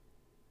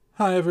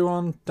Hi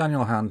everyone,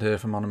 Daniel Hand here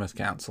from Anonymous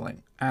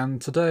Counselling,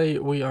 and today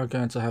we are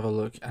going to have a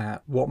look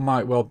at what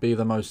might well be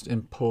the most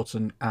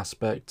important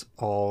aspect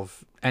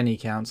of any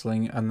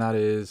counselling, and that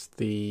is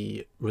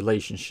the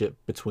relationship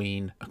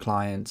between a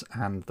client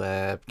and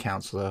their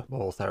counsellor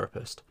or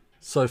therapist.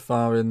 So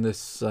far in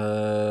this,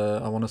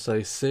 I want to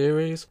say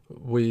series,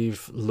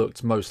 we've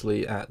looked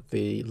mostly at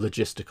the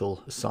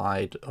logistical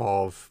side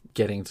of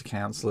getting to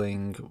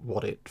counselling,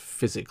 what it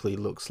physically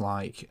looks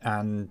like,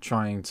 and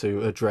trying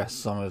to address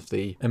some of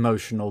the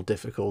emotional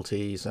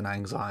difficulties and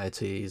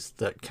anxieties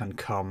that can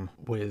come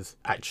with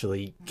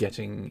actually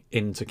getting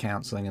into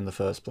counselling in the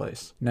first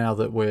place. Now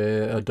that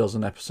we're a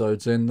dozen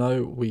episodes in,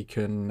 though, we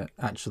can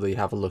actually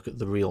have a look at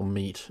the real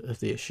meat of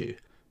the issue.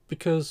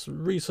 Because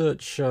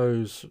research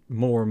shows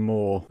more and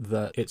more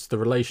that it's the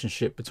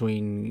relationship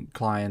between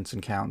client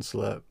and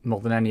counsellor, more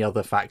than any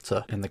other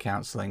factor in the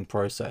counselling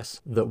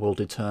process, that will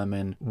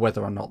determine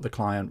whether or not the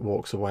client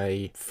walks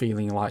away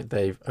feeling like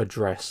they've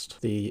addressed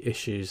the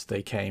issues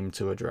they came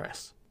to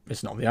address.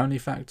 It's not the only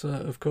factor,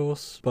 of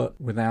course, but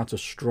without a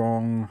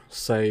strong,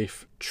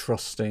 safe,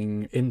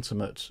 trusting,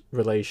 intimate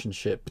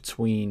relationship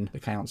between the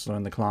counsellor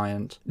and the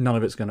client, none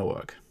of it's going to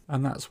work.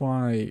 And that's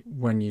why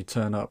when you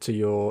turn up to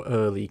your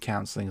early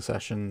counselling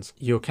sessions,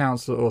 your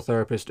counsellor or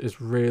therapist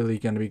is really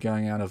going to be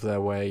going out of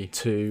their way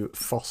to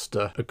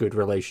foster a good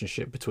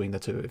relationship between the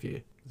two of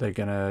you. They're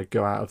going to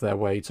go out of their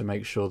way to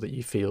make sure that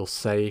you feel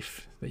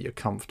safe, that you're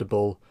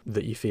comfortable,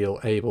 that you feel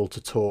able to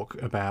talk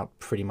about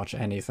pretty much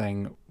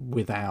anything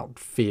without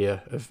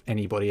fear of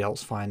anybody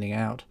else finding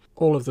out.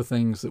 All of the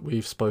things that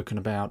we've spoken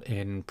about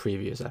in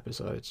previous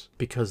episodes,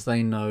 because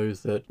they know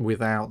that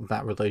without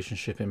that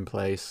relationship in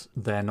place,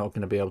 they're not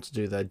going to be able to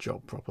do their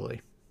job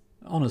properly.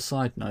 On a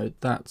side note,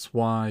 that's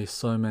why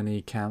so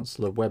many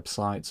counsellor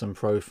websites and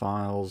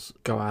profiles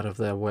go out of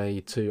their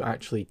way to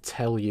actually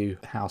tell you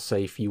how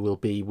safe you will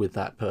be with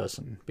that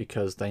person,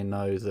 because they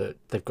know that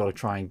they've got to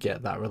try and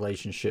get that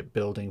relationship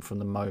building from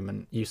the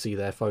moment you see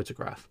their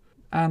photograph.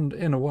 And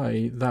in a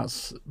way,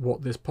 that's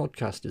what this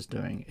podcast is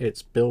doing.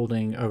 It's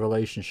building a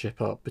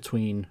relationship up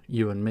between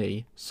you and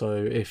me, so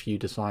if you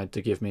decide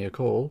to give me a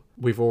call,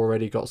 we've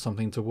already got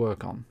something to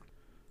work on.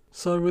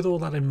 So with all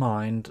that in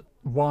mind,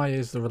 why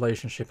is the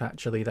relationship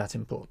actually that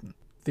important?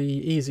 The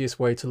easiest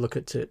way to look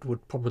at it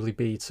would probably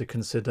be to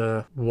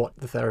consider what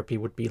the therapy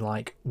would be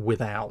like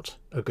without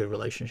a good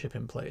relationship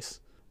in place.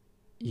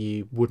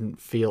 You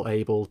wouldn't feel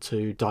able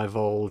to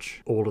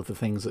divulge all of the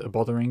things that are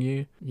bothering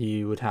you.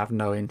 You would have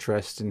no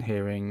interest in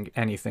hearing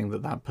anything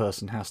that that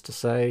person has to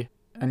say.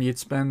 And you'd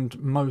spend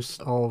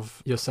most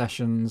of your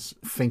sessions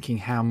thinking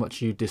how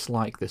much you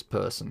dislike this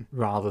person,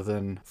 rather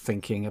than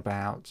thinking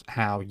about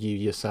how you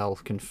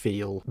yourself can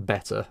feel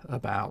better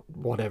about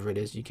whatever it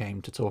is you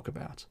came to talk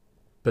about.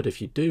 But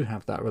if you do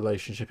have that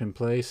relationship in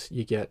place,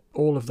 you get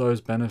all of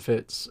those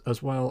benefits,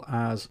 as well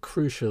as,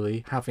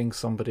 crucially, having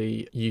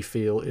somebody you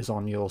feel is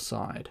on your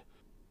side.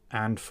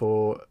 And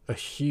for a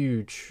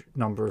huge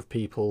number of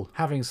people,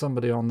 having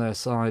somebody on their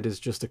side is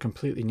just a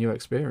completely new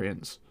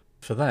experience.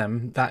 For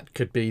them, that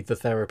could be the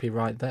therapy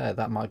right there.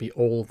 That might be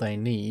all they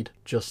need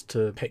just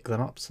to pick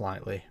them up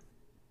slightly.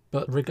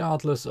 But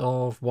regardless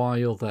of why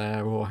you're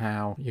there or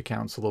how your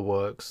counsellor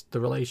works, the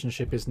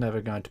relationship is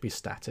never going to be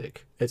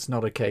static. It's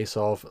not a case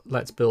of,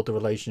 let's build a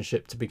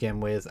relationship to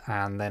begin with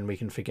and then we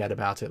can forget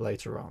about it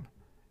later on.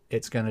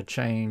 It's going to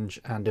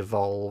change and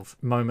evolve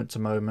moment to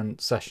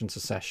moment, session to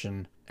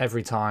session.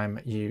 Every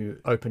time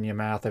you open your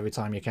mouth, every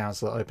time your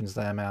counsellor opens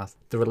their mouth,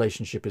 the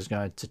relationship is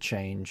going to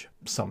change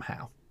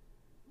somehow.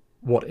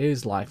 What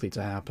is likely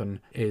to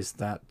happen is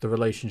that the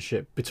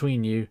relationship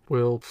between you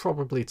will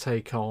probably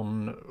take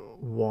on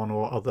one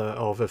or other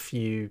of a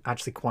few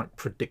actually quite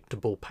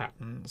predictable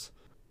patterns.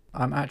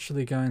 I'm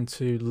actually going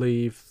to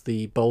leave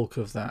the bulk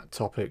of that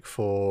topic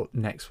for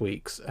next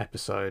week's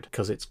episode,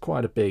 because it's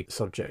quite a big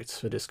subject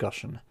for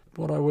discussion.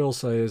 What I will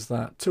say is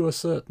that, to a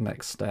certain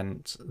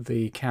extent,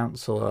 the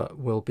counsellor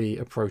will be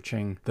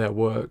approaching their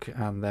work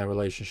and their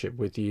relationship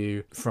with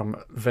you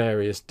from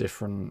various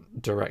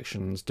different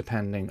directions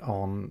depending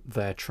on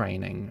their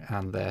training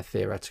and their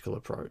theoretical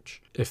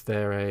approach. If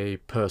they're a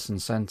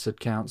person-centered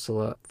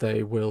counsellor,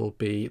 they will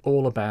be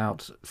all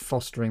about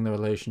fostering the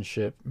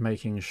relationship,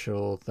 making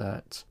sure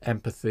that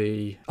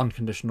empathy,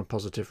 unconditional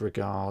positive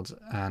regard,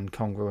 and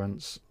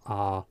congruence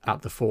are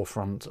at the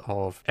forefront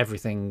of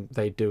everything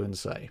they do and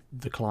say.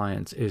 The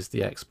client is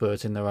the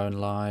expert in their own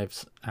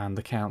lives, and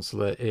the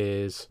counsellor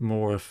is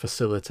more a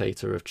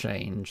facilitator of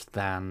change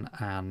than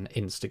an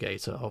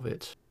instigator of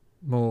it.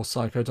 More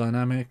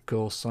psychodynamic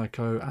or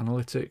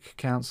psychoanalytic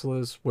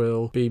counsellors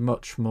will be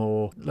much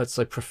more, let's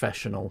say,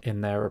 professional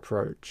in their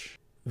approach.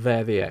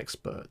 They're the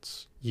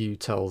experts. You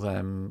tell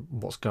them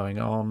what's going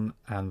on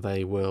and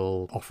they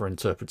will offer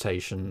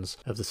interpretations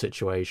of the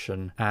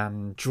situation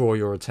and draw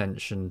your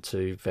attention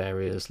to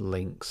various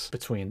links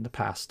between the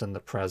past and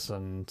the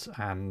present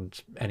and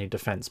any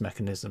defense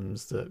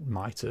mechanisms that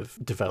might have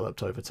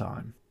developed over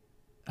time.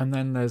 And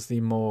then there's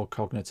the more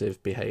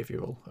cognitive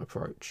behavioral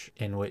approach,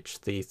 in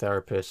which the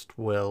therapist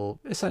will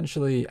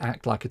essentially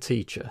act like a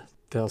teacher.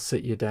 They'll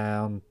sit you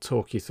down,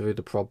 talk you through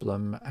the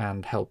problem,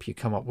 and help you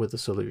come up with a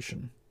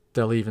solution.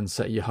 They'll even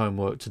set you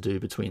homework to do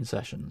between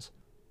sessions.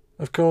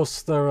 Of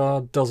course, there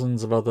are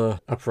dozens of other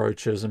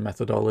approaches and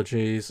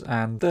methodologies,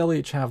 and they'll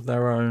each have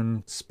their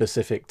own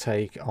specific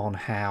take on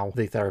how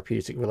the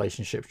therapeutic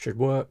relationship should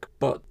work.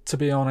 But to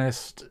be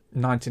honest,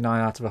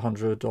 99 out of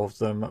 100 of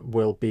them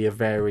will be a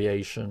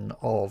variation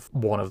of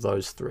one of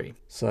those three.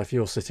 So if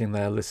you're sitting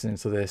there listening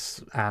to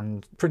this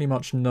and pretty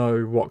much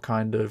know what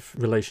kind of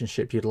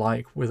relationship you'd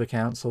like with a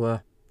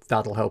counsellor,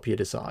 that'll help you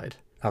decide.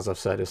 As I've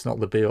said, it's not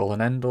the be-all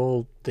and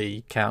end-all.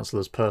 The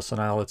counsellor's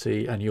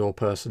personality and your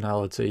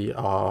personality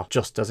are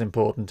just as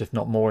important, if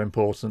not more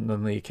important,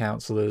 than the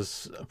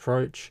counsellor's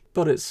approach,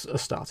 but it's a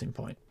starting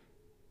point.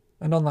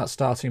 And on that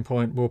starting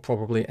point, we'll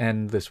probably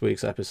end this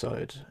week's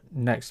episode.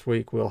 Next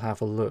week, we'll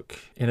have a look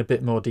in a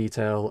bit more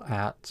detail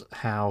at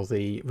how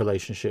the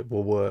relationship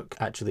will work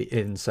actually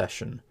in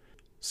session.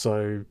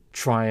 So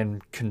try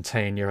and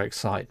contain your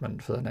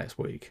excitement for the next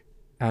week.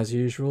 As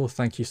usual,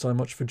 thank you so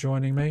much for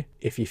joining me.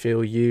 If you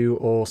feel you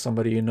or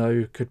somebody you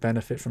know could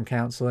benefit from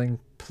counselling,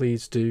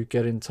 please do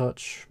get in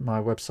touch. My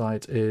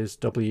website is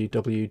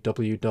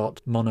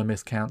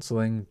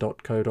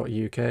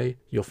www.monomythcounselling.co.uk.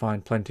 You'll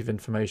find plenty of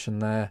information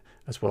there,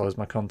 as well as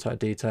my contact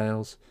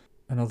details.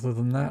 And other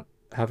than that,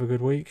 have a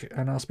good week,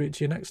 and I'll speak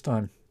to you next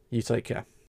time. You take care.